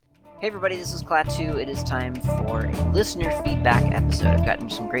Hey everybody, this is Klaatu. It is time for a listener feedback episode. I've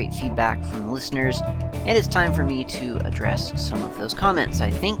gotten some great feedback from listeners, and it's time for me to address some of those comments, I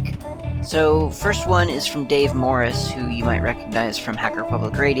think. So, first one is from Dave Morris, who you might recognize from Hacker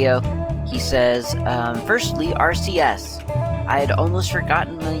Public Radio. He says, firstly, RCS. I had almost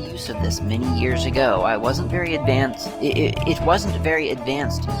forgotten the use of this many years ago. It wasn't very advanced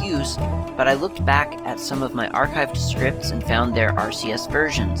use, but I looked back at some of my archived scripts and found their RCS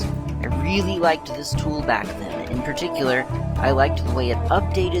versions. I really liked this tool back then. In particular, I liked the way it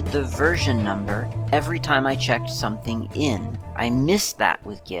updated the version number every time I checked something in. I missed that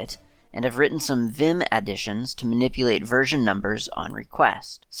with Git, and have written some Vim additions to manipulate version numbers on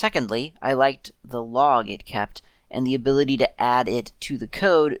request. Secondly, I liked the log it kept and the ability to add it to the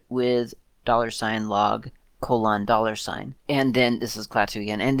code with $log : $. And then, this is Klaatu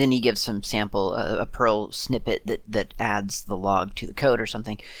again, and then he gives some sample, a Perl snippet that adds the log to the code or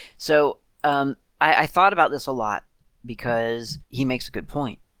something. So I thought about this a lot because he makes a good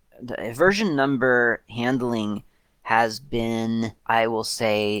point. The version number handling has been, I will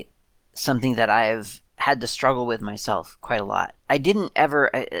say, something that I've had to struggle with myself quite a lot. I didn't ever,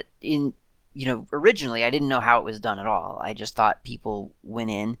 originally I didn't know how it was done at all. I just thought people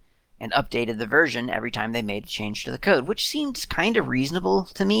went in and updated the version every time they made a change to the code, which seems kind of reasonable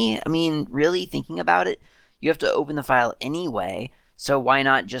to me. I mean, really thinking about it, you have to open the file anyway, so why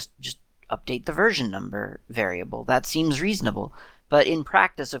not just update the version number variable? That seems reasonable. But in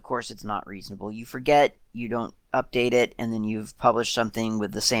practice, of course, it's not reasonable. You forget, you don't update it, and then you've published something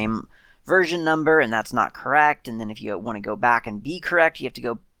with the same version number, and that's not correct. And then if you want to go back and be correct, you have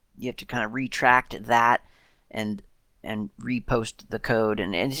to kind of retract that and repost the code,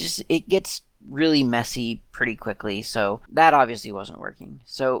 and it gets really messy pretty quickly. So that obviously wasn't working.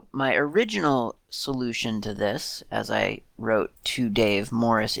 So my original solution to this, as I wrote to Dave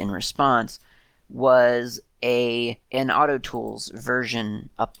Morris in response, was an AutoTools version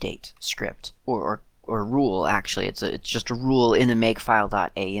update script or rule. Actually, it's just a rule in the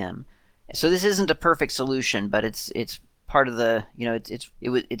makefile.am. So this isn't a perfect solution, but it's part of the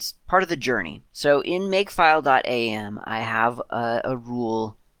it's part of the journey. So in makefile.am, I have a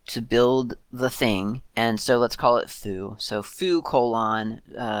rule to build the thing, and so let's call it foo. So foo :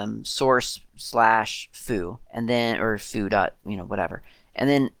 source/foo, and then or foo dot whatever, and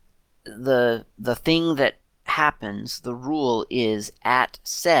then the thing that happens, the rule is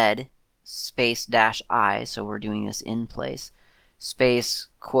 @sed space -i. So we're doing this in place, space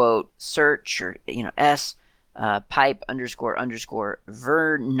quote search or s pipe __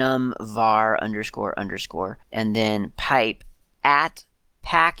 vernum var __ and then pipe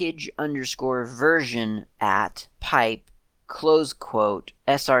 @package _version @pipe close quote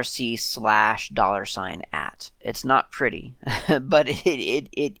src $. It's not pretty, but it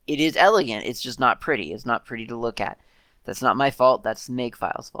is elegant. It's just not pretty. It's not pretty to look at. That's not my fault. That's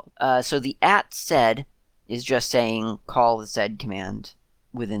Makefile's fault. So the @sed is just saying call the sed command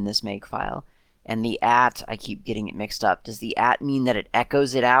within this makefile. And the I keep getting it mixed up. Does the mean that it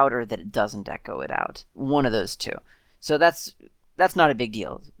echoes it out or that it doesn't echo it out? One of those two. So that's not a big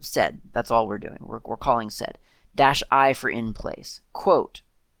deal. Sed, that's all we're doing. We're calling sed. -i for in place. Quote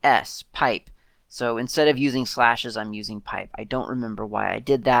s pipe. So instead of using slashes, I'm using pipe. I don't remember why I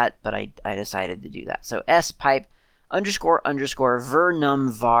did that, but I decided to do that. So s pipe __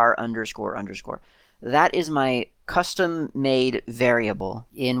 vernum var __. That is my custom-made variable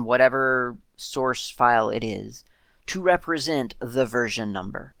in whatever source file it is to represent the version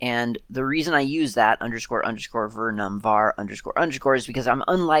number. And the reason I use that __ vernum var __ is because I'm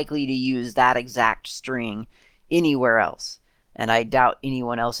unlikely to use that exact string anywhere else. And I doubt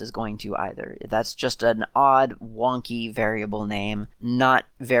anyone else is going to either. That's just an odd, wonky variable name. Not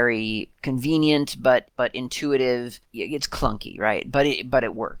very convenient, but intuitive. It's clunky, right? But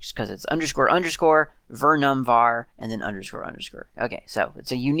it works because it's __ vernum var and then __. Okay, so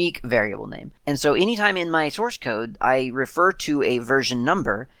it's a unique variable name. And so anytime in my source code I refer to a version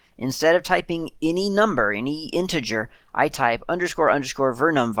number, instead of typing any number, any integer, I type __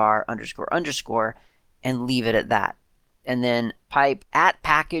 vernum var __ and leave it at that. And then pipe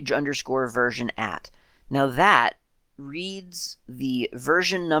 @package _ version @. Now that reads the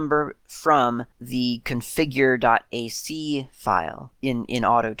version number from the configure.ac file in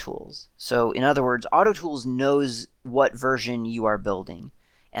AutoTools. So in other words, AutoTools knows what version you are building.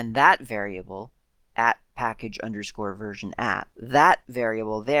 And that variable, @package _ version @, that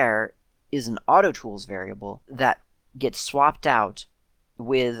variable there is an AutoTools variable that gets swapped out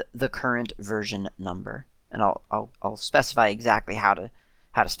with the current version number. And I'll specify exactly how to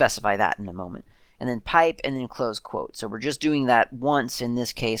specify that in a moment. and then pipe, and then close quote. So we're just doing that once in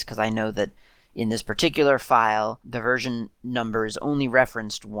this case because I know that in this particular file, the version number is only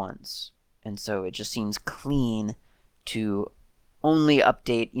referenced once. And so it just seems clean to only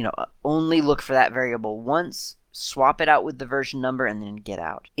update, only look for that variable once, swap it out with the version number, and then get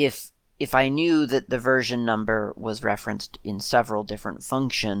out. If I knew that the version number was referenced in several different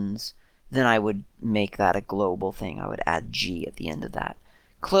functions, then I would make that a global thing. I would add G at the end of that.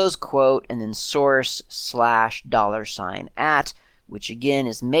 Close quote, and then source /$@, which again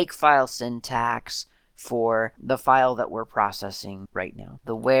is makefile syntax for the file that we're processing right now.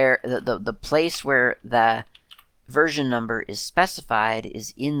 The place where the version number is specified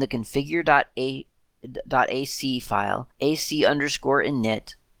is in the configure.ac file,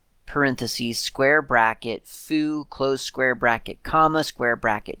 ac_init, parentheses, square bracket, foo, close square bracket, comma, square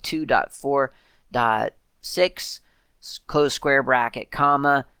bracket, 2.4.6, close square bracket,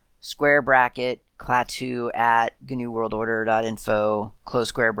 comma, square bracket, cla2 at GNU-world-order.info, close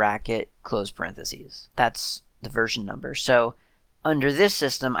square bracket, close parentheses. That's the version number. So under this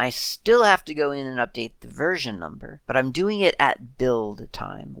system, I still have to go in and update the version number, but I'm doing it at build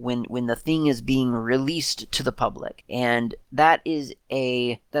time, when the thing is being released to the public. And that's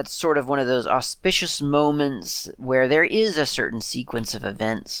sort of one of those auspicious moments where there is a certain sequence of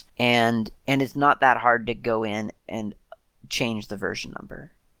events, and it's not that hard to go in and change the version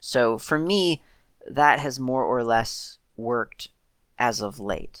number. So for me, that has more or less worked as of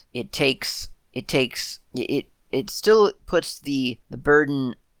late. It still puts the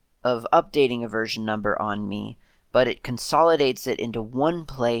burden of updating a version number on me, but it consolidates it into one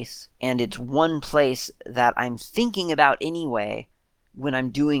place, and it's one place that I'm thinking about anyway when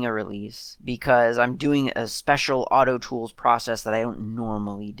I'm doing a release, because I'm doing a special auto tools process that I don't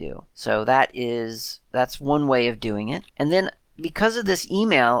normally do. So that's one way of doing it. And then because of this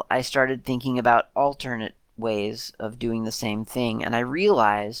email, I started thinking about alternate ways of doing the same thing, and I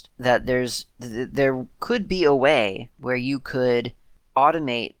realized that there could be a way where you could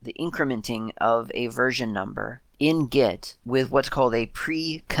automate the incrementing of a version number in Git with what's called a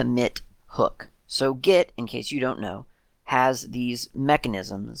pre-commit hook. So Git, in case you don't know, has these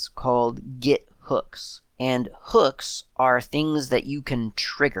mechanisms called Git hooks. And hooks are things that you can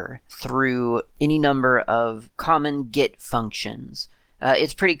trigger through any number of common Git functions.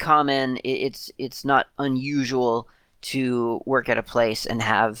 It's pretty common. It's not unusual to work at a place and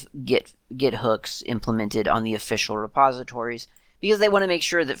have Git hooks implemented on the official repositories, because they want to make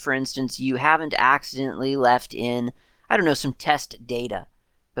sure that, for instance, you haven't accidentally left in, I don't know, some test data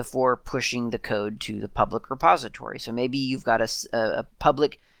before pushing the code to the public repository. So maybe you've got a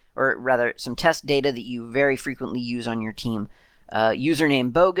public, or rather some test data that you very frequently use on your team.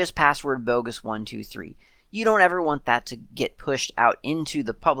 Username bogus, password bogus 123. You don't ever want that to get pushed out into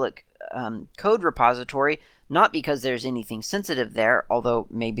the public code repository, not because there's anything sensitive there, although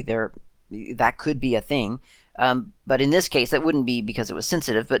maybe that could be a thing. But in this case, that wouldn't be because it was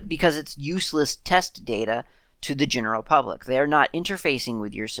sensitive, but because it's useless test data to the general public. They are not interfacing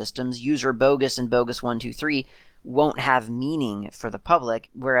with your systems. User bogus and bogus 123 won't have meaning for the public,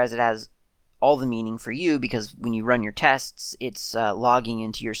 whereas it has all the meaning for you, because when you run your tests, it's logging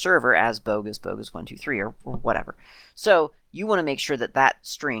into your server as bogus 123 or whatever. So you want to make sure that that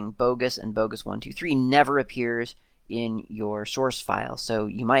string, bogus and bogus 123, never appears in your source file. So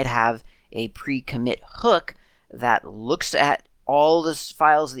you might have a pre-commit hook that looks at all the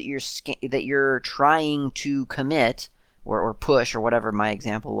files that you're trying to commit or push, or whatever my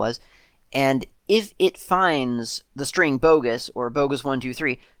example was, and if it finds the string bogus or bogus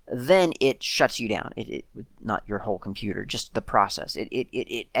 123, then it shuts you down. Not your whole computer, just the process.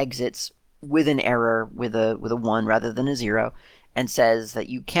 It exits with an error, with a 1 rather than a 0, and says that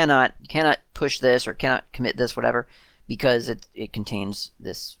you cannot push this or cannot commit this, whatever, because it contains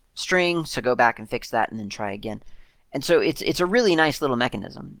this string. So go back and fix that and then try again. And so it's a really nice little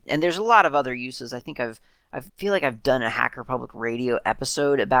mechanism. And there's a lot of other uses. I think I feel like I've done a Hacker Public Radio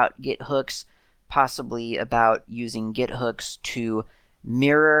episode about Git hooks, possibly about using Git hooks to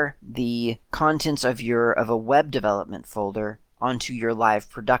mirror the contents of a web development folder onto your live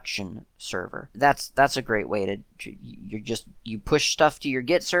production server. That's a great way you push stuff to your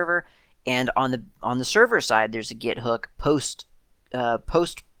Git server, and on the server side there's a Git hook post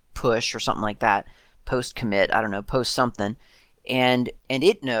push or something like that, post commit, I don't know, post something, and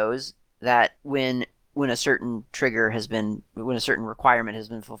it knows that when a certain requirement has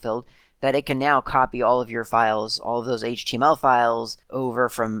been fulfilled, that it can now copy all of your files, all of those HTML files, over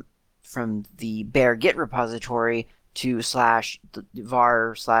from the bare Git repository to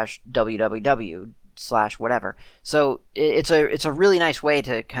 /var/www/whatever. So it's a really nice way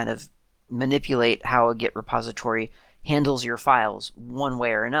to kind of manipulate how a Git repository handles your files one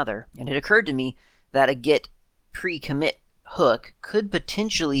way or another. And it occurred to me that a Git pre-commit hook could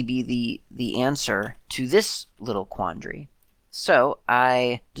potentially be the answer to this little quandary. So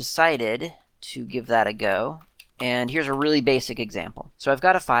I decided to give that a go. And here's a really basic example. So I've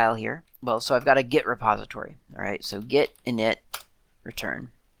got a file here. So I've got a Git repository. All right, so git init return.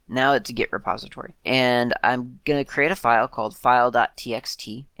 Now it's a Git repository. And I'm going to create a file called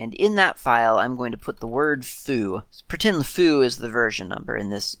file.txt. And in that file, I'm going to put the word foo. Pretend foo is the version number in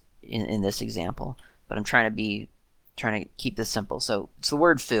this example. But I'm trying to keep this simple. So it's the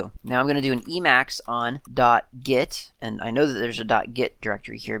word foo. Now I'm going to do an emax on .git. And I know that there's a .git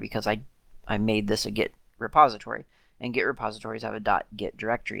directory here because I made this a Git repository. And Git repositories have a .git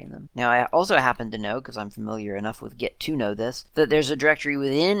directory in them. Now, I also happen to know, because I'm familiar enough with Git to know this, that there's a directory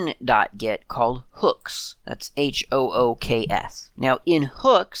within .git called hooks. That's H-O-O-K-S. Now, in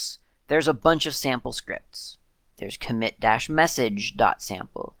hooks, there's a bunch of sample scripts. There's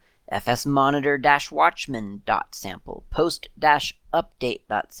commit-message.sample, fsmonitor-watchman.sample,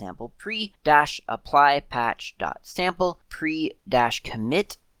 post-update.sample, pre-apply-patch.sample,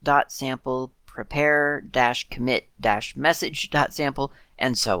 pre-commit.sample, prepare-commit-message.sample,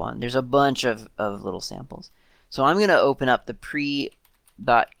 and so on. There's a bunch of little samples. So I'm going to open up the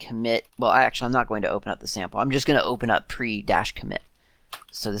pre.commit. Well, actually, I'm not going to open up the sample. I'm just going to open up pre-commit.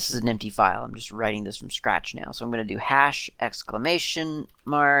 So this is an empty file. I'm just writing this from scratch now. So I'm going to do # exclamation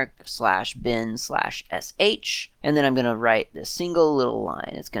mark /bin/sh. And then I'm going to write a single little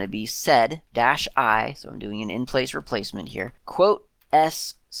line. It's going to be sed-i. So I'm doing an in-place replacement here. Quote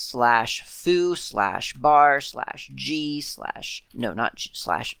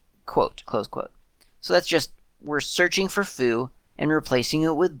s/foo/bar/g/quote, close quote. So that's just, we're searching for foo and replacing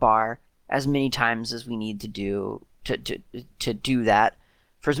it with bar as many times as we need to do to do that.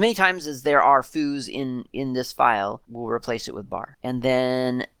 For as many times as there are foos in this file, we'll replace it with bar. And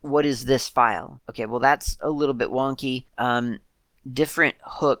then what is this file? Okay, well that's a little bit wonky. Different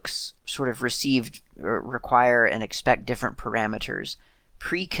hooks sort of require and expect different parameters.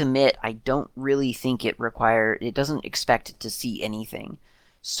 Pre-commit, I don't really think it doesn't expect it to see anything.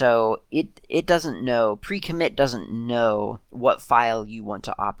 So it doesn't know, pre-commit doesn't know what file you want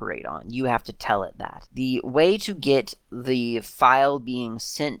to operate on. You have to tell it that. The way to get the file being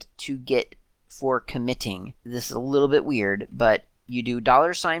sent to Git for committing, this is a little bit weird, but you do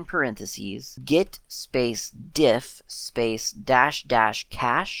 $parentheses, git space diff space --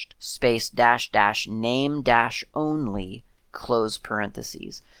 cached space -- name - only, close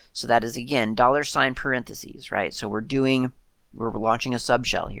parentheses. So that is, again, $parentheses, right? So we're launching a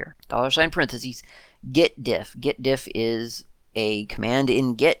subshell here. $parentheses, git diff. Git diff is a command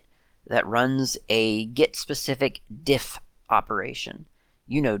in Git that runs a Git-specific diff operation.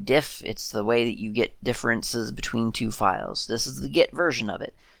 You know diff, it's the way that you get differences between two files. This is the Git version of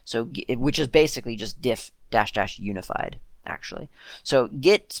it. So, which is basically just diff -- unified, actually. So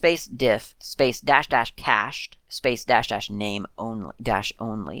git space diff space -- cached space -- name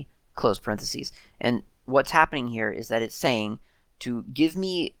only, close parentheses. And what's happening here is that it's saying to give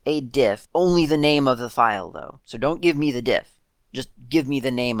me a diff, only the name of the file though. So don't give me the diff, just give me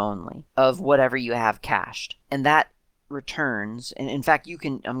the name only of whatever you have cached. And that returns, and in fact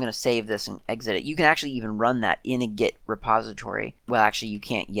I'm going to save this and exit it. You can actually even run that in a Git repository. Well, actually you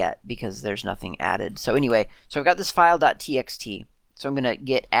can't yet because there's nothing added. So anyway, so I've got this file.txt. So I'm going to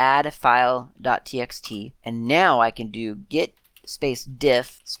git add file.txt, and now I can do git space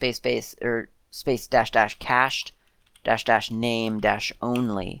diff space -- cached -- name -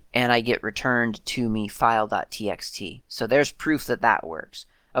 only, and I get returned to me file.txt. So there's proof that works.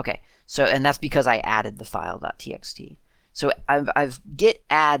 Okay, so, and that's because I added the file.txt. So I've git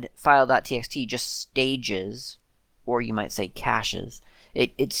add file.txt just stages, or you might say caches.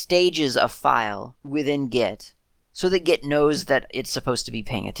 It stages a file within Git so that Git knows that it's supposed to be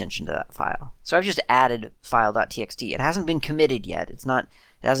paying attention to that file. So I've just added file.txt. It hasn't been committed yet. It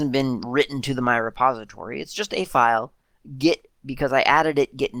hasn't been written to my repository. It's just a file. Git, because I added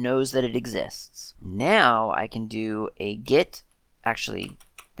it, Git knows that it exists. Now I can do a git, actually,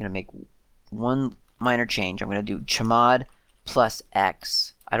 I'm going to make one minor change. I'm going to do chmod plus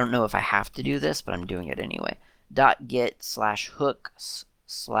x. I don't know if I have to do this, but I'm doing it anyway. .git /hooks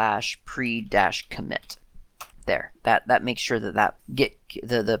 /pre-commit. There. That makes sure that git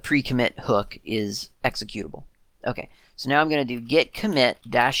the pre-commit hook is executable. Okay. So now I'm going to do git commit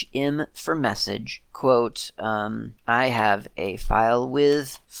 -m for message, quote, I have a file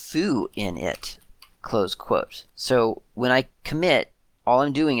with foo in it, close quote. So when I commit, all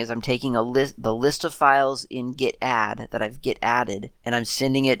I'm doing is I'm taking the list of files in git add that I've git added, and I'm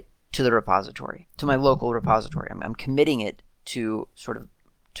sending it to the repository, to my local repository. I'm committing it to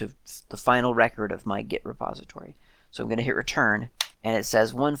to the final record of my Git repository. So I'm going to hit return, and it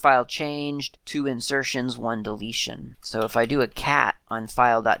says 1 file changed, 2 insertions, 1 deletion. So if I do a cat on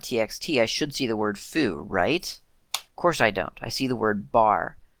file.txt, I should see the word foo, right? Of course I don't. I see the word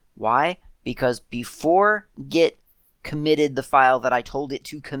bar. Why? Because before Git committed the file that I told it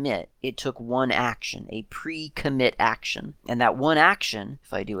to commit, it took one action, a pre-commit action. And that one action,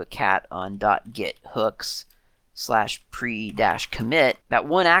 if I do a cat on .git hooks /pre-commit, that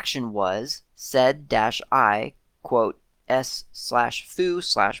one action was sed-I, quote,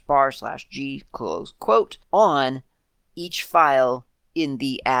 s/foo/bar/g, close quote, on each file in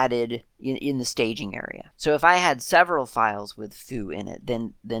the added, in the staging area. So if I had several files with foo in it,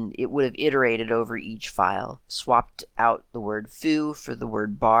 then it would have iterated over each file, swapped out the word foo for the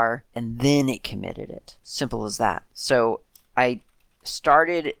word bar, and then it committed it. Simple as that. So I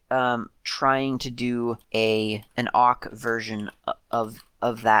started trying to do an awk version of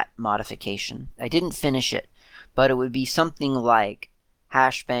that modification. I didn't finish it, but it would be something like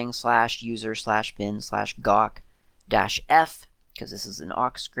 #/user/bin/gawk-f, because this is an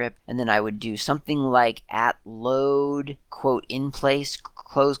awk script, and then I would do something like @load, quote, in place,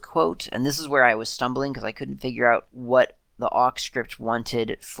 close quote, and this is where I was stumbling because I couldn't figure out what the awk script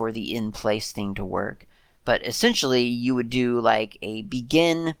wanted for the in place thing to work. But essentially, you would do like a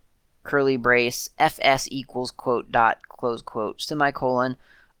begin, curly brace, fs equals quote dot, close quote, semicolon,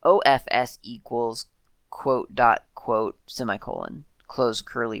 ofs equals quote dot, quote, semicolon, close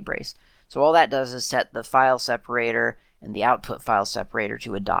curly brace. So all that does is set the file separator and the output file separator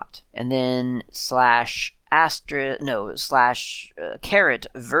to a dot. And then caret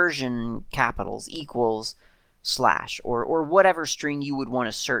version capitals equals / or whatever string you would want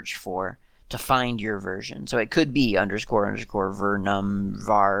to search for to find your version. So it could be __, vernum,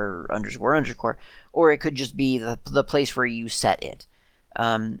 var, __, or it could just be the place where you set it.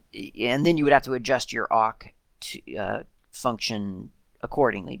 And then you would have to adjust your awk function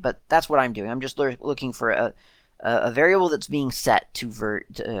accordingly. But that's what I'm doing. I'm just looking for a variable that's being set to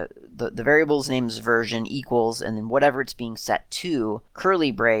the variable's name is version equals, and then whatever it's being set to,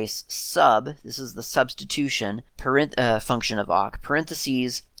 curly brace sub, this is the substitution function of awk,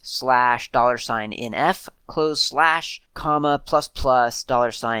 parentheses /$inf, close / comma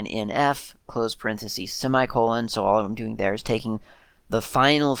 ++ $inf, close parentheses, semicolon. So all I'm doing there is taking the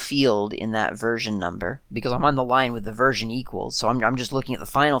final field in that version number, because I'm on the line with the version equals, so I'm just looking at the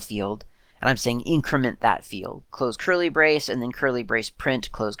final field, and I'm saying increment that field, close curly brace, and then curly brace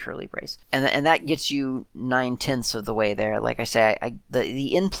print, close curly brace. And that gets you 9/10 of the way there. Like I say,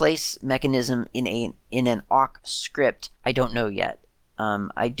 the in-place mechanism in an awk script, I don't know yet.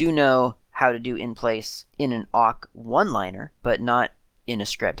 I do know how to do in-place in an awk one-liner, but not in a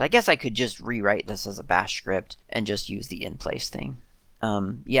script. I guess I could just rewrite this as a bash script and just use the in-place thing.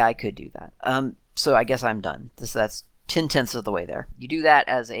 Yeah, I could do that. So I guess I'm done. That's 10/10 of the way there. You do that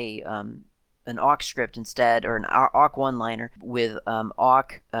as an awk script instead, or an awk one-liner with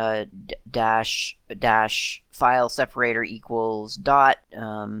awk dash file separator equals dot,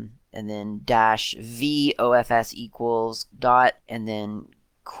 and then -v ofs equals dot, and then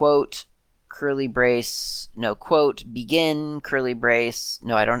quote curly brace, no, quote begin curly brace,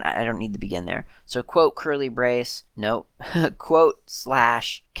 no, I don't need the begin there, so quote curly brace, no, quote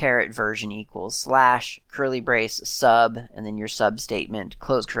 / caret version equals / curly brace sub, and then your sub statement,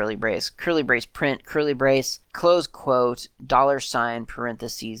 close curly brace print curly brace, close quote, $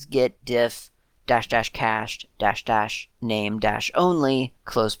 parentheses get diff -- cached -- name - only,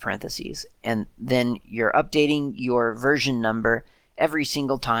 close parentheses. And then you're updating your version number every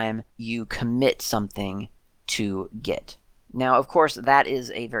single time you commit something to Git. Now, of course, that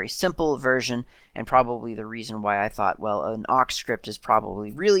is a very simple version, and probably the reason why I thought, well, an awk script is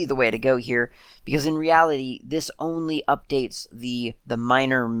probably really the way to go here, because in reality, this only updates the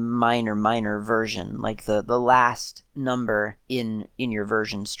minor version, like the last number in your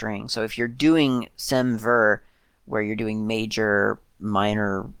version string. So if you're doing semver, where you're doing major,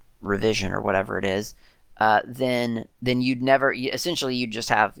 minor revision, or whatever it is, then you'd never, essentially you'd just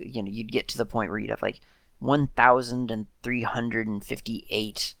have, you'd get to the point where you'd have like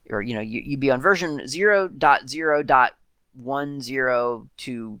 1,358, or you'd be on version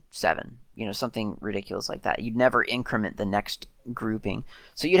 0.0.1027, something ridiculous like that. You'd never increment the next grouping,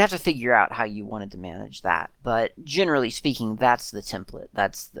 so you'd have to figure out how you wanted to manage that. But generally speaking, that's the template.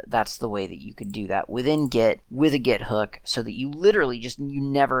 That's the way that you could do that within Git with a Git hook, so that you literally you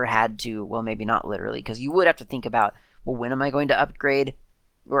never had to, well, maybe not literally, because you would have to think about, well, when am I going to upgrade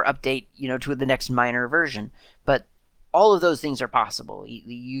or update, to the next minor version? But all of those things are possible.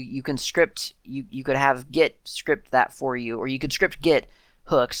 You can script, you could have Git script that for you, or you could script Git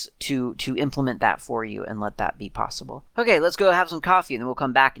hooks to implement that for you and let that be possible. Okay, let's go have some coffee, and then we'll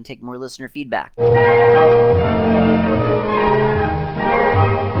come back and take more listener feedback.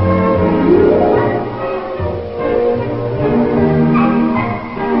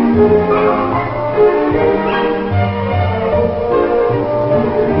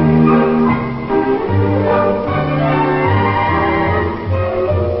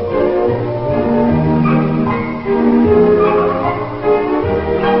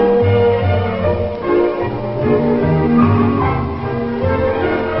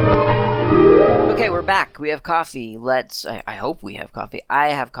 Okay, we're back. We have coffee. I hope we have coffee. I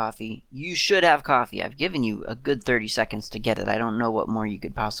have coffee. You should have coffee. I've given you a good 30 seconds to get it. I don't know what more you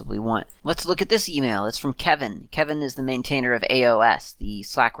could possibly want. Let's look at this email. It's from Kevin. Kevin is the maintainer of AOS, the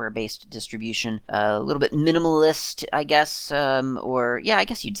Slackware-based distribution. A little bit minimalist, I guess, I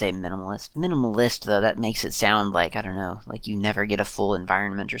guess you'd say minimalist. Minimalist, though, that makes it sound like, I don't know, like you never get a full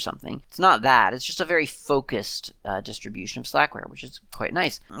environment or something. It's not that. It's just a very focused distribution of Slackware, which is quite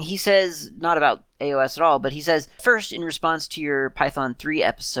nice. He says, not about AOS at all, but he says, first, in response to your Python 3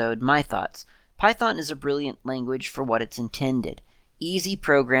 episode, my thoughts. Python is a brilliant language for what it's intended. Easy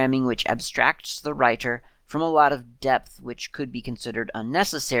programming which abstracts the writer from a lot of depth which could be considered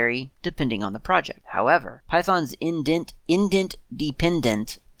unnecessary depending on the project. However, Python's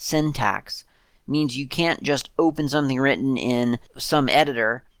indent-dependent syntax means you can't just open something written in some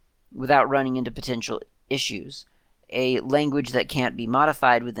editor without running into potential issues. A language that can't be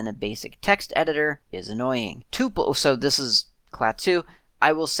modified within a basic text editor is annoying. Tuple, so this is Klaatu.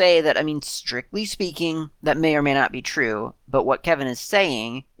 I will say that, strictly speaking, that may or may not be true, but what Kevin is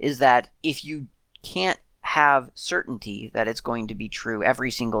saying is that if you can't have certainty that it's going to be true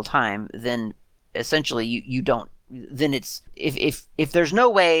every single time, then essentially you don't, then it's, if there's no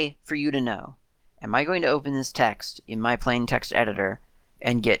way for you to know, am I going to open this text in my plain text editor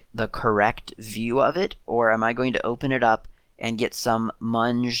and get the correct view of it, or am I going to open it up and get some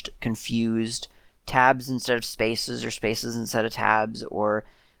munged, confused tabs instead of spaces, or spaces instead of tabs, or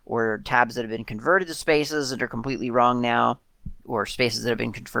tabs that have been converted to spaces that are completely wrong now, or spaces that have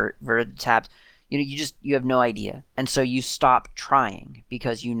been converted to tabs? You have no idea. And so you stop trying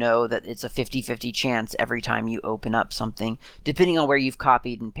because you know that it's a 50-50 chance every time you open up something, depending on where you've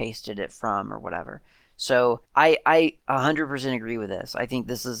copied and pasted it from or whatever. So I 100% agree with this. I think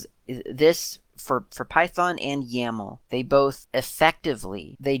this for Python and YAML, they both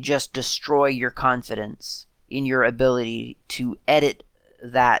effectively, they just destroy your confidence in your ability to edit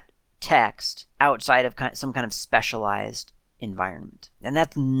that text outside of some kind of specialized environment. And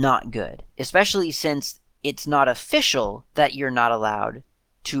that's not good, especially since it's not official that you're not allowed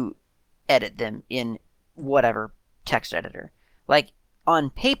to edit them in whatever text editor. Like,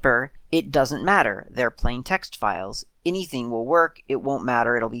 on paper, it doesn't matter. They're plain text files. Anything will work. It won't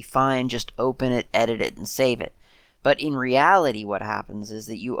matter. It'll be fine. Just open it, edit it, and save it. But in reality, what happens is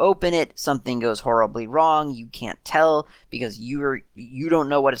that you open it, something goes horribly wrong. You can't tell because you don't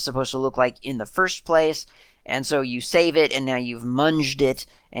know what it's supposed to look like in the first place. And so you save it, and now you've munged it,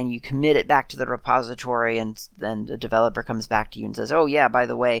 and you commit it back to the repository, and then the developer comes back to you and says, oh yeah, by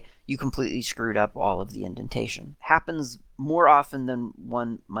the way, you completely screwed up all of the indentation. Happens more often than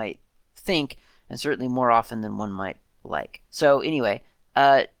one might think, and certainly more often than one might like. So anyway,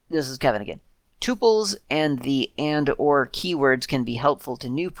 this is Kevin again. Tuples and the and/or keywords can be helpful to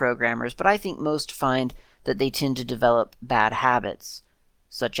new programmers, but I think most find that they tend to develop bad habits,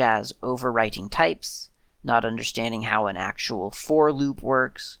 such as overwriting types, not understanding how an actual for loop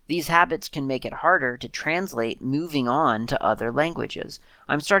works. These habits can make it harder to translate moving on to other languages.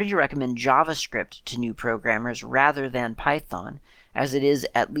 I'm starting to recommend JavaScript to new programmers rather than Python, as it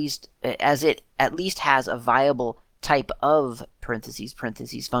at least has a viable type of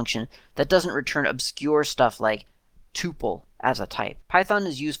parentheses function that doesn't return obscure stuff like tuple as a type. Python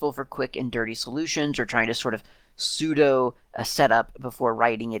is useful for quick and dirty solutions, or trying to sort of pseudo a setup before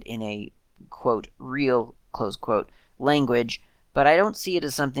writing it in a quote real close quote language, but I don't see it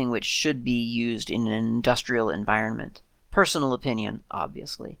as something which should be used in an industrial environment. Personal opinion,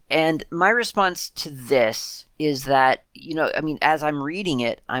 obviously. And my response to this is that, as I'm reading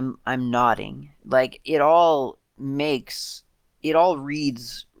it, I'm nodding. Like, it all reads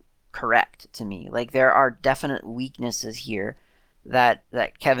correct to me. Like, there are definite weaknesses here that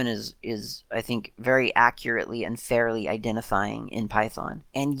Kevin is I think very accurately and fairly identifying in Python.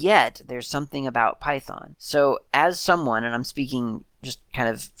 And yet there's something about Python. So as someone, and I'm speaking just kind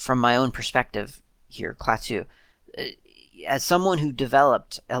of from my own perspective here, Klaatu, as someone who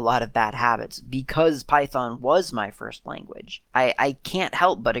developed a lot of bad habits because Python was my first language, I can't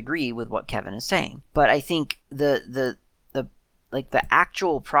help but agree with what Kevin is saying. But I think the like the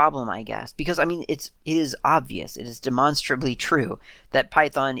actual problem, I guess, because I mean it is obvious, it is demonstrably true that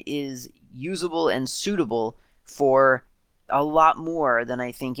Python is usable and suitable for a lot more than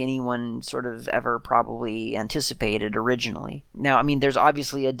I think anyone sort of ever probably anticipated originally. Now, I mean, there's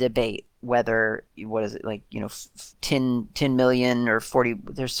obviously a debate whether, what is it, like, 10 million or 40,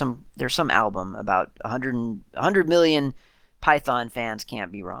 there's some album about 100 million Python fans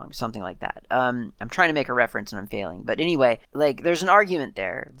can't be wrong, something like that. I'm trying to make a reference and I'm failing. But anyway, like, there's an argument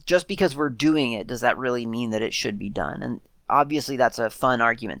there. Just because we're doing it, does that really mean that it should be done? And obviously that's a fun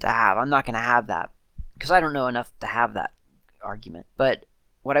argument to have. I'm not going to have that because I don't know enough to have that argument. But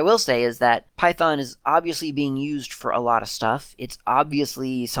what I will say is that Python is obviously being used for a lot of stuff. It's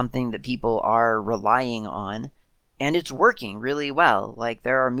obviously something that people are relying on, and it's working really well. Like,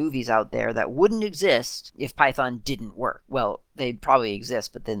 there are movies out there that wouldn't exist if Python didn't work. Well, they'd probably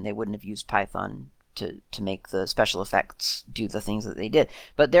exist, but then they wouldn't have used Python to make the special effects do the things that they did.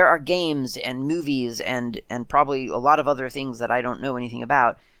 But there are games and movies and probably a lot of other things that I don't know anything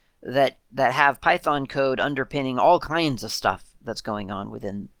about that have Python code underpinning all kinds of stuff that's going on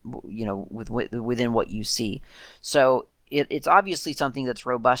within, within what you see. So it's obviously something that's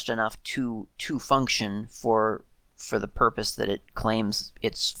robust enough to function for the purpose that it claims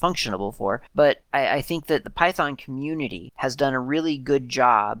it's functionable for. But I think that the Python community has done a really good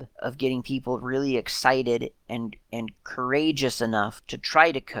job of getting people really excited and courageous enough to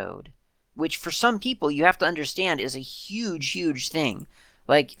try to code, which for some people, you have to understand, is a huge, huge thing.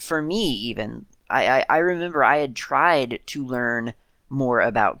 Like, for me, even, I remember I had tried to learn more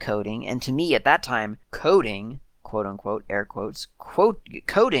about coding, and to me at that time, coding, quote unquote, air quotes,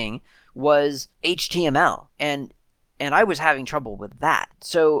 coding was HTML, and I was having trouble with that.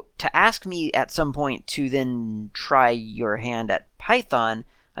 So to ask me at some point to then try your hand at Python,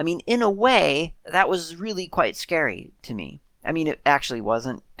 I mean, in a way, that was really quite scary to me. I mean, it actually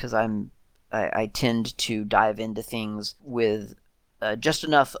wasn't, because I tend to dive into things with just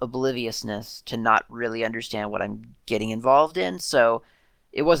enough obliviousness to not really understand what I'm getting involved in, so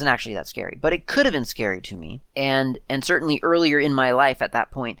it wasn't actually that scary. But it could have been scary to me, and certainly earlier in my life at that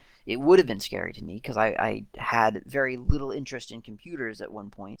point, it would have been scary to me because I had very little interest in computers at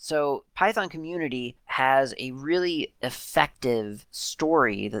one point. So Python community has a really effective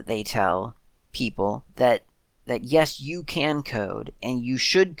story that they tell people that yes, you can code and you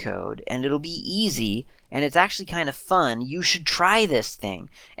should code and it'll be easy and it's actually kind of fun. You should try this thing.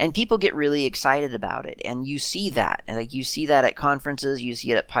 And people get really excited about it. And you see that. And like, you see that at conferences, you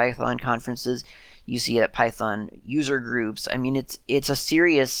see it at Python conferences, you see it at Python user groups. I mean, it's a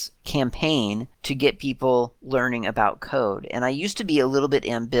serious campaign to get people learning about code. And I used to be a little bit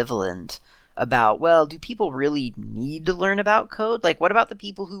ambivalent about, well, do people really need to learn about code? Like, what about the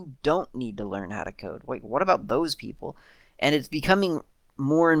people who don't need to learn how to code? Wait, what about those people? And it's becoming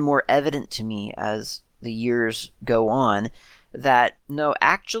more and more evident to me as the years go on that no,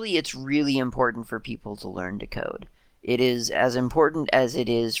 actually it's really important for people to learn to code. It is as important as it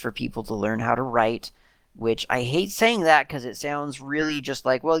is for people to learn how to write, which I hate saying that because it sounds really just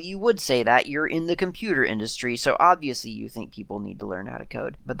like, well, you would say that. You're in the computer industry, so obviously you think people need to learn how to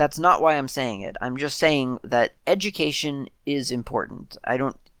code. But that's not why I'm saying it. I'm just saying that education is important. I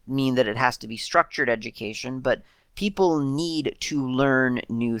don't mean that it has to be structured education, but people need to learn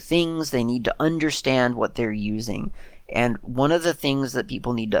new things. They need to understand what they're using. And one of the things that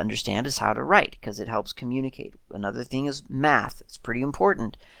people need to understand is how to write, because it helps communicate. Another thing is math. It's pretty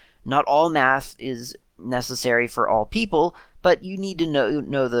important. Not all math is necessary for all people, but you need to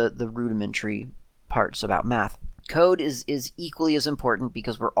know the rudimentary parts about math. Code is equally as important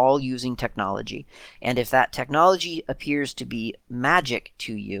because we're all using technology. And if that technology appears to be magic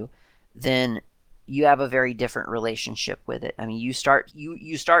to you, then you have a very different relationship with it. I mean, you start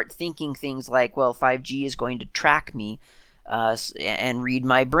thinking things like, well, 5G is going to track me and read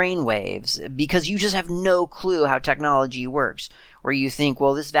my brain waves, because you just have no clue how technology works. Or you think,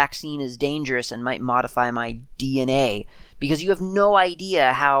 well, this vaccine is dangerous and might modify my DNA, because you have no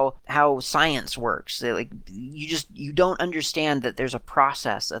idea how science works. Like, you don't understand that there's a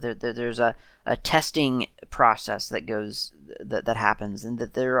process, there's a testing process that happens, and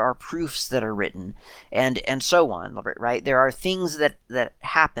that there are proofs that are written, and so on, right? There are things that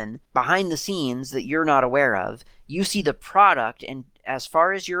happen behind the scenes that you're not aware of. You see the product, and as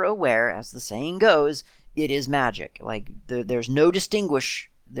far as you're aware, as the saying goes, it is magic. Like, there's nothing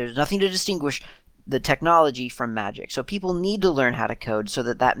to distinguish the technology from magic. So people need to learn how to code so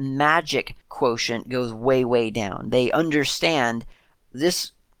that that magic quotient goes way, way down. They understand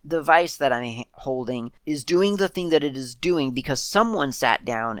this device that I'm holding is doing the thing that it is doing because someone sat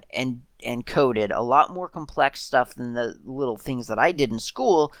down and coded a lot more complex stuff than the little things that I did in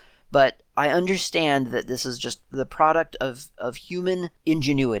school. But I understand that this is just the product of human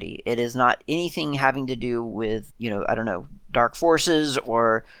ingenuity. It is not anything having to do with, I don't know, dark forces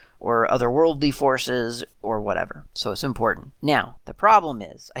or otherworldly forces or whatever. So it's important. Now, the problem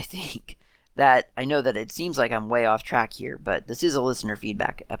is, I think that I know that it seems like I'm way off track here, but this is a listener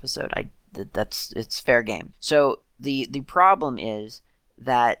feedback episode. It's fair game. So the problem is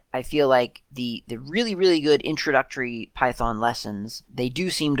that I feel like the really, really good introductory Python lessons, they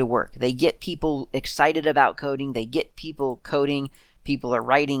do seem to work. They get people excited about coding. They get people coding. People are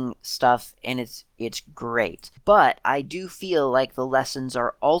writing stuff, and it's great. But I do feel like the lessons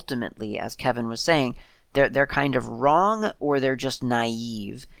are ultimately, as Kevin was saying, they're kind of wrong, or they're just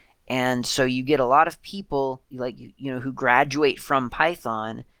naive. And so you get a lot of people like who graduate from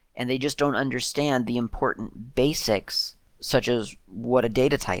Python, and they just don't understand the important basics, such as what a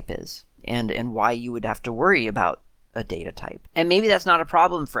data type is and why you would have to worry about a data type. And maybe that's not a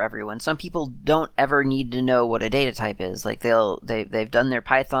problem for everyone. Some people don't ever need to know what a data type is. Like they've done their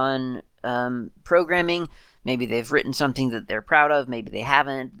Python programming. Maybe they've written something that they're proud of. Maybe they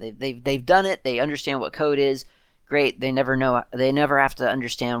haven't. They've done it. They understand what code is. Great. They never have to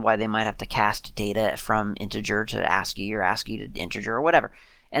understand why they might have to cast data from integer to ASCII or ASCII to integer or whatever.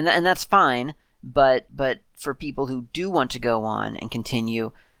 And that's fine. But for people who do want to go on and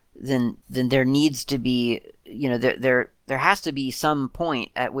continue, then there needs to be, there has to be some point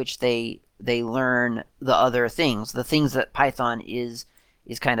at which they learn the other things, the things that Python is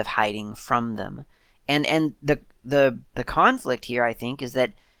kind of hiding from them. And the conflict here, I think, is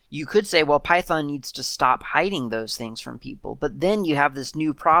that you could say, well, Python needs to stop hiding those things from people. But then you have this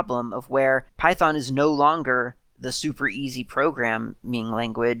new problem of where Python is no longer the super easy programming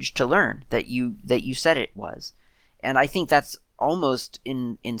language to learn that you said it was. And I think that's almost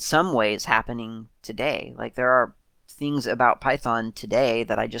in some ways happening today. Like there are things about Python today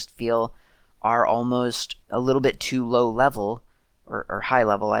that I just feel are almost a little bit too low level or high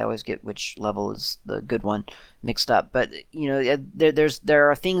level. I always get which level is the good one mixed up. But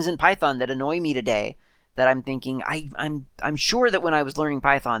there are things in Python that annoy me today that I'm thinking, I'm sure that when I was learning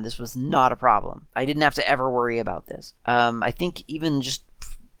Python, this was not a problem. I didn't have to ever worry about this. I think even just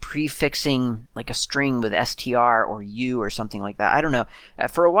prefixing like a string with str or u or something like that. I don't know.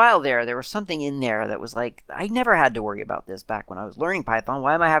 For a while there was something in there that was like, I never had to worry about this back when I was learning Python.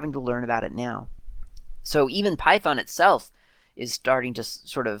 Why am I having to learn about it now? So even Python itself is starting to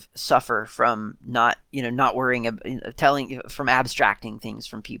sort of suffer from not worrying from abstracting things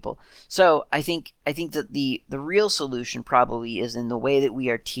from people. So I think that the real solution probably is in the way that we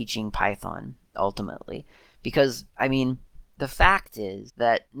are teaching Python ultimately, because I mean the fact is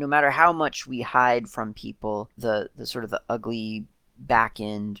that no matter how much we hide from people the sort of the ugly back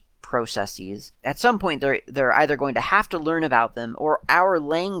end processes, at some point they're either going to have to learn about them, or our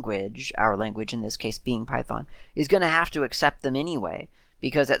language in this case being Python is going to have to accept them anyway,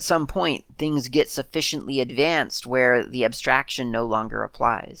 because at some point things get sufficiently advanced where the abstraction no longer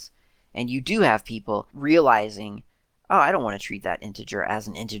applies, and you do have people realizing, oh, I don't want to treat that integer as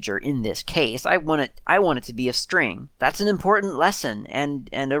an integer in this case. I want it to be a string. That's an important lesson and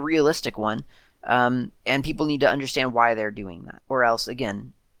a realistic one, and people need to understand why they're doing that, or else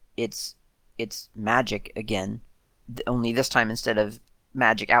again it's magic again, only this time instead of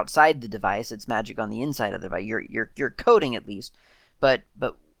magic outside the device, it's magic on the inside of the device. You're coding at least, but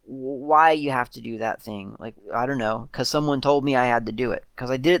why you have to do that thing, like, I don't know, because someone told me I had to do it, because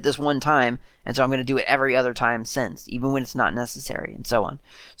I did it this one time, and so I'm going to do it every other time since, even when it's not necessary, and so on.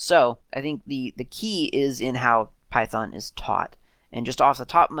 So I think the key is in how Python is taught. And just off the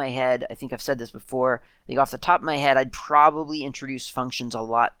top of my head, I think I've said this before, I think off the top of my head, I'd probably introduce functions a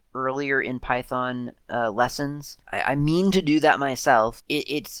lot earlier in Python lessons. I mean to do that myself.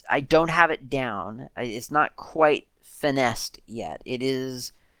 I don't have it down. It's not quite finessed yet. It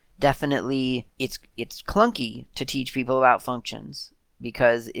is definitely, it's clunky to teach people about functions,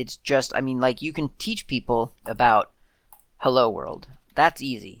 because it's just, I mean, like, you can teach people about hello world. That's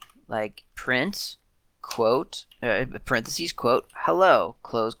easy. Like print quote, parentheses, quote, hello,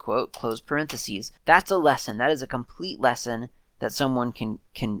 close quote, close parentheses. That's a lesson. That is a complete lesson that someone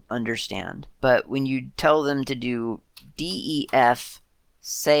can understand. But when you tell them to do def,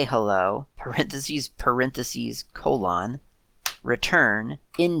 say hello, parentheses, colon, return,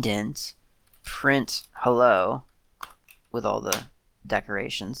 indent, print hello, with all the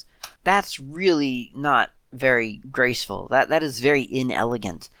decorations. That's really not very graceful. That is very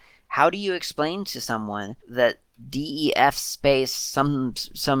inelegant. How do you explain to someone that def space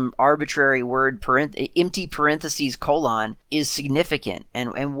some arbitrary word empty parentheses colon is significant,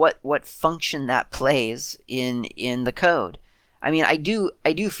 and what function that plays in the code? I mean, I do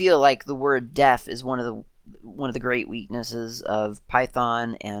feel like the word def is one of the great weaknesses of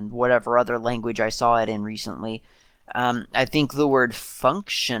Python and whatever other language I saw it in recently. I think the word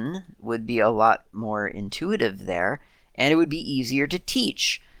function would be a lot more intuitive there, and it would be easier to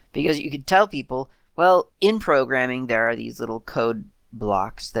teach because you could tell people, well, in programming, there are these little code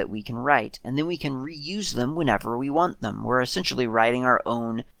blocks that we can write, and then we can reuse them whenever we want them. We're essentially writing our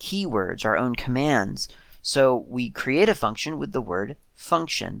own keywords, our own commands. So we create a function with the word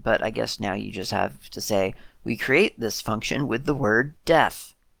function, but I guess now you just have to say, we create this function with the word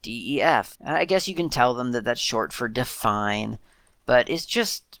def. DEF. I guess you can tell them that that's short for define, but it's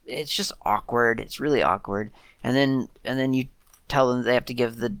just awkward. It's really awkward. And then you tell them they have to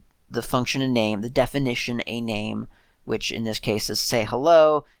give the function a name, the definition a name, which in this case is say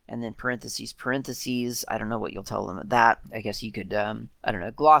hello, and then parentheses. I don't know what you'll tell them at that. I guess you could I don't know,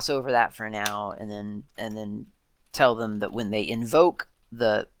 gloss over that for now, and then tell them that when they invoke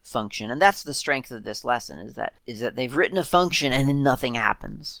the function, and that's the strength of this lesson, is that they've written a function and then nothing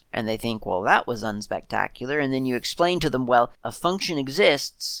happens, and they think, well, that was unspectacular. And then you explain to them, well, a function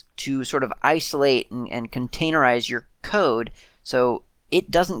exists to sort of isolate and containerize your code, so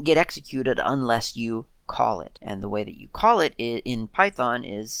it doesn't get executed unless you call it, and the way that you call it in Python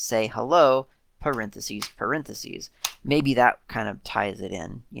is say hello parentheses. Maybe that kind of ties it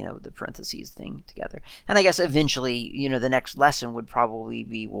in, the parentheses thing together. And I guess eventually, the next lesson would probably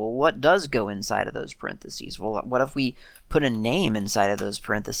be, well, what does go inside of those parentheses? Well, what if we put a name inside of those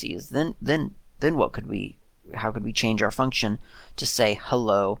parentheses? Then how could we change our function to say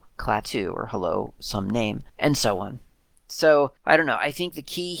hello Klaatu or hello some name, and so on. So, I don't know. I think the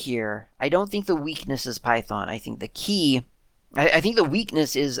key here, I don't think the weakness is Python. I think the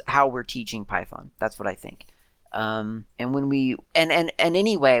weakness is how we're teaching Python. That's what I think. And when we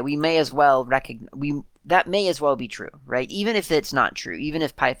anyway, we may as well that may as well be true, right? Even if it's not true, even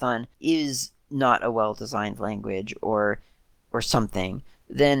if Python is not a well-designed language or something,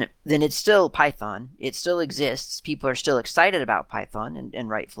 then it's still Python. It still exists. People are still excited about Python, and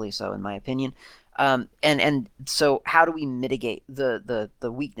rightfully so, in my opinion. And so how do we mitigate the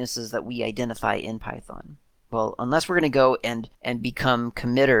weaknesses that we identify in Python? Well, unless we're going to go and become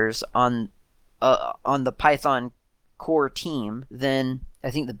committers on the Python core team, then I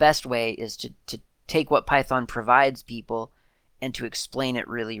think the best way is to take what Python provides people and to explain it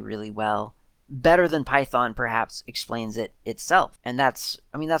really, really well, better than Python perhaps explains it itself. And that's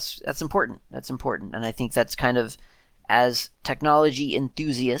important. That's important, and I think that's kind of, as technology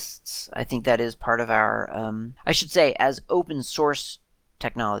enthusiasts, I think that is part of our, I should say, as open source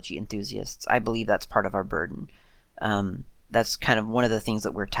technology enthusiasts, I believe that's part of our burden. That's kind of one of the things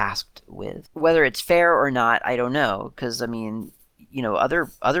that we're tasked with. Whether it's fair or not, I don't know, because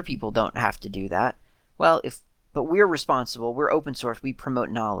other people don't have to do that. Well, but we're responsible. We're open source. We promote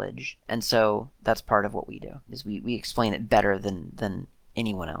knowledge, and so that's part of what we do. Is we explain it better than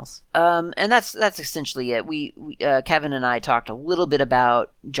anyone else. And that's essentially it. We Kevin and I talked a little bit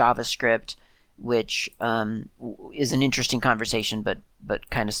about JavaScript, which is an interesting conversation, but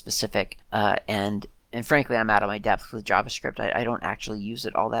kind of specific. And frankly, I'm out of my depth with JavaScript. I don't actually use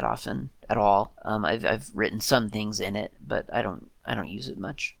it all that often at all. I've written some things in it, but I don't use it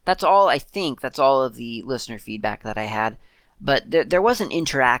much. That's all. I think that's all of the listener feedback that I had. But there was an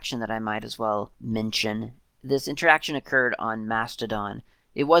interaction that I might as well mention. This interaction occurred on Mastodon.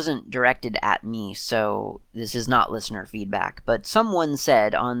 It wasn't directed at me, so this is not listener feedback. But someone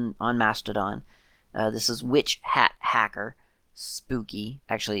said on Mastodon, this is Witch Hat Hacker Spooky.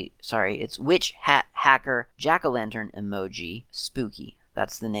 Actually, sorry, it's Witch Hat Hacker Jack-o'-lantern emoji Spooky.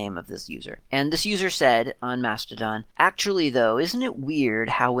 That's the name of this user. And this user said on Mastodon, actually though, isn't it weird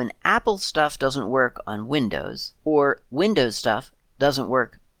how when Apple stuff doesn't work on Windows, or Windows stuff doesn't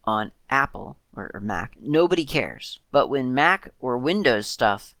work on Apple or Mac, nobody cares. But when Mac or Windows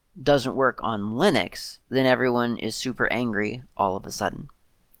stuff doesn't work on Linux, then everyone is super angry all of a sudden.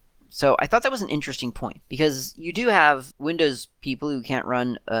 So I thought that was an interesting point, because you do have Windows people who can't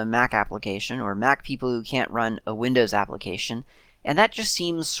run a Mac application, or Mac people who can't run a Windows application, and that just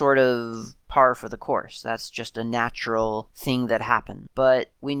seems sort of par for the course. That's just a natural thing that happens.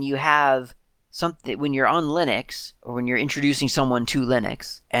 But when you have something, when you're on Linux, or when you're introducing someone to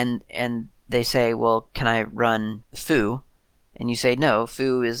Linux, and they say, well, can I run foo? and you say no,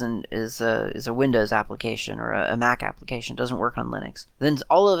 foo is a Windows application or a Mac application, it doesn't work on Linux, then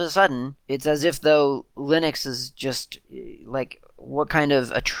all of a sudden it's as if though Linux is just like, what kind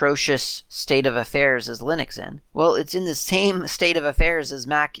of atrocious state of affairs is Linux in? Well, it's in the same state of affairs as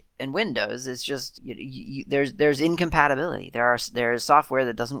Mac and Windows. It's just there's incompatibility. There is software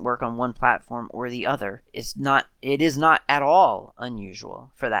that doesn't work on one platform or the other. It is not at all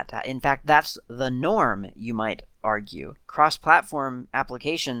unusual for that in fact, that's the norm, you might argue. Cross-platform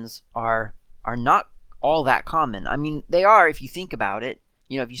applications are not all that common. I mean, they are if you think about it.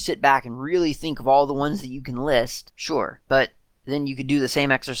 If you sit back and really think of all the ones that you can list, sure, but then you could do the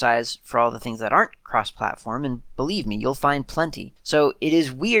same exercise for all the things that aren't cross-platform, and believe me, you'll find plenty. So it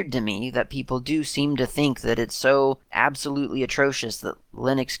is weird to me that people do seem to think that it's so absolutely atrocious that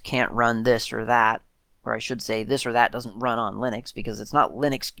Linux can't run this or that, or I should say this or that doesn't run on Linux, because it's not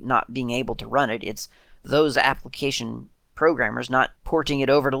Linux not being able to run it, it's those application programmers not porting it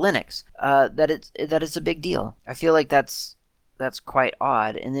over to Linux, that it's a big deal. I feel like that's quite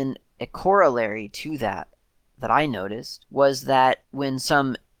odd. And then a corollary to that I noticed was that when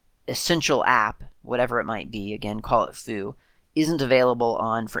some essential app, whatever it might be, again, call it foo, isn't available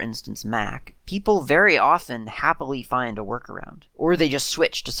on, for instance, Mac, people very often happily find a workaround, or they just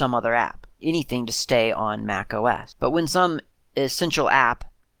switch to some other app, anything to stay on Mac OS. But when some essential app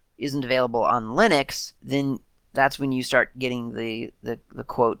isn't available on Linux, then that's when you start getting the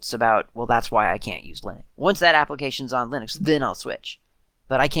quotes about, well, that's why I can't use Linux. Once that application's on Linux, then I'll switch.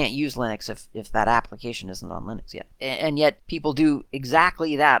 But I can't use Linux if that application isn't on Linux yet. And yet people do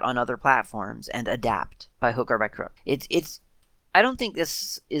exactly that on other platforms and adapt by hook or by crook. I don't think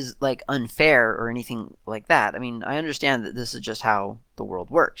this is like unfair or anything like that. I mean, I understand that this is just how the world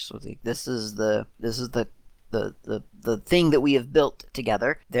works. This is the thing that we have built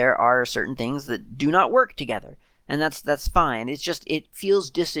together. There are certain things that do not work together, and that's fine. It's just, it feels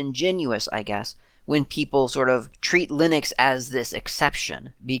disingenuous, I guess, when people sort of treat Linux as this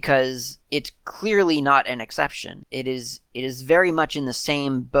exception, because it's clearly not an exception. It is very much in the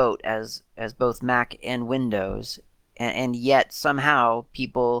same boat as both Mac and Windows, and yet somehow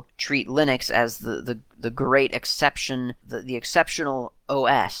people treat Linux as the great exception, the exceptional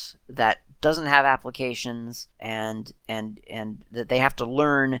OS that doesn't have applications and that they have to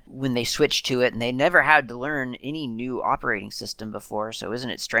learn when they switch to it, and they never had to learn any new operating system before, so isn't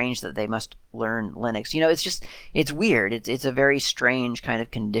it strange that they must learn Linux? It's weird. It's a very strange kind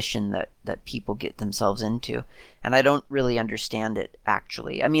of condition that people get themselves into, and I don't really understand it,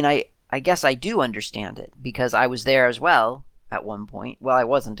 actually. I mean, I guess I do understand it, because I was there as well at one point. Well, I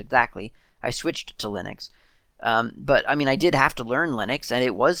wasn't exactly. I switched to Linux. But I mean, I did have to learn Linux, and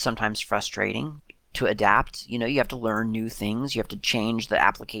it was sometimes frustrating to adapt. You have to learn new things. You have to change the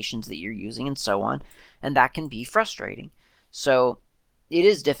applications that you're using and so on. And that can be frustrating. So it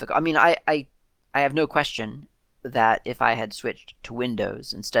is difficult. I mean, I have no question that if I had switched to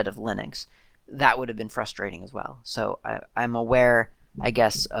Windows instead of Linux, that would have been frustrating as well. So I'm aware, I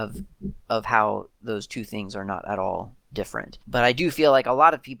guess, of how those two things are not at all different. But I do feel like a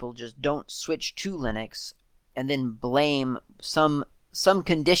lot of people just don't switch to Linux and then blame some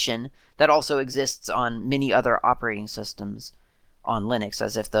condition that also exists on many other operating systems on Linux,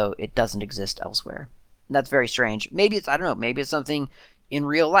 as if though it doesn't exist elsewhere. And that's very strange. Maybe it's, I don't know, maybe it's something in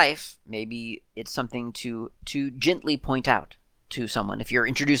real life. Maybe it's something to gently point out to someone. If you're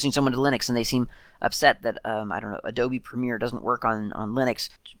introducing someone to Linux and they seem upset that, I don't know, Adobe Premiere doesn't work on Linux,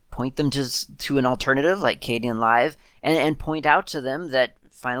 point them to an alternative like Kdenlive, and point out to them that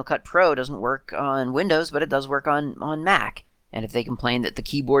Final Cut Pro doesn't work on Windows, but it does work on Mac. And if they complain that the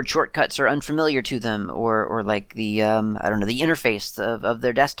keyboard shortcuts are unfamiliar to them, or like the I don't know, the interface of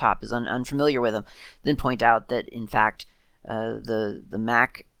their desktop is unfamiliar with them, then point out that in fact the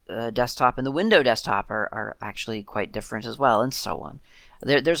Mac desktop and the Windows desktop are actually quite different as well, and so on.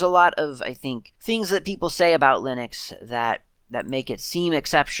 There's a lot of, I think, things that people say about Linux that make it seem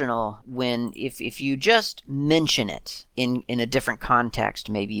exceptional, when if you just mention it in a different context,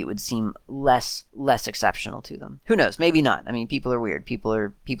 maybe it would seem less exceptional to them. Who knows? Maybe not. I mean, people are weird. People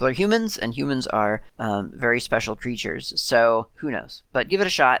are humans, and humans are very special creatures. So who knows? But give it a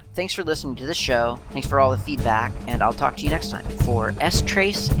shot. Thanks for listening to this show. Thanks for all the feedback, and I'll talk to you next time for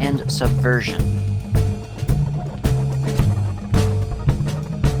S-Trace and Subversion.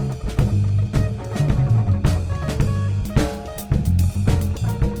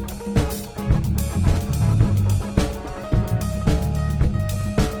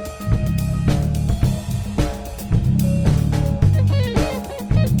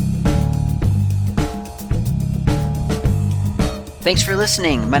 Thanks for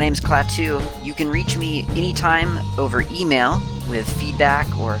listening. My name's Klaatu. You can reach me anytime over email with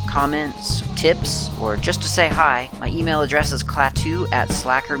feedback or comments, tips, or just to say hi. My email address is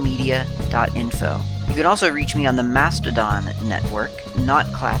klaatu@slackermedia.info. You can also reach me on the Mastodon network, not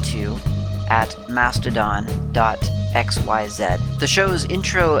Klaatu, at mastodon.xyz. The show's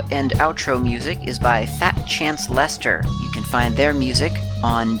intro and outro music is by Fat Chance Lester. You can find their music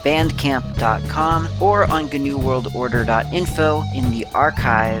on bandcamp.com or on GNUWorldOrder.info. In the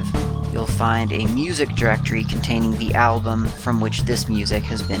archive, you'll find a music directory containing the album from which this music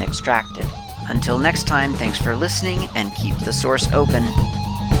has been extracted. Until next time, thanks for listening and keep the source open.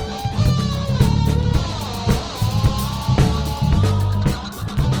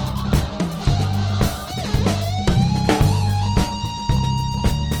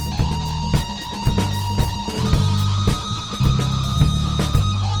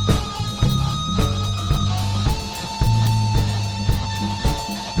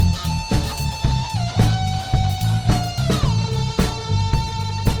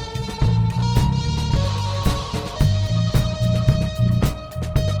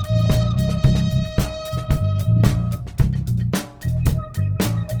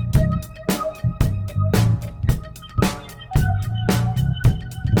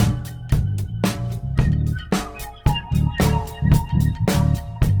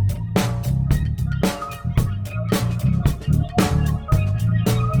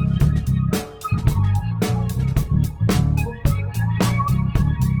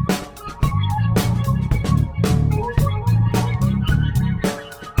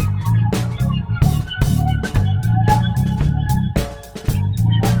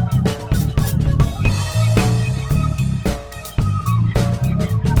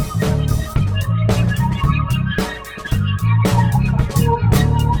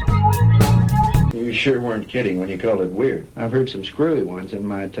 You sure weren't kidding when you called it weird. I've heard some screwy ones in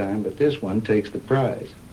my time, but this one takes the prize.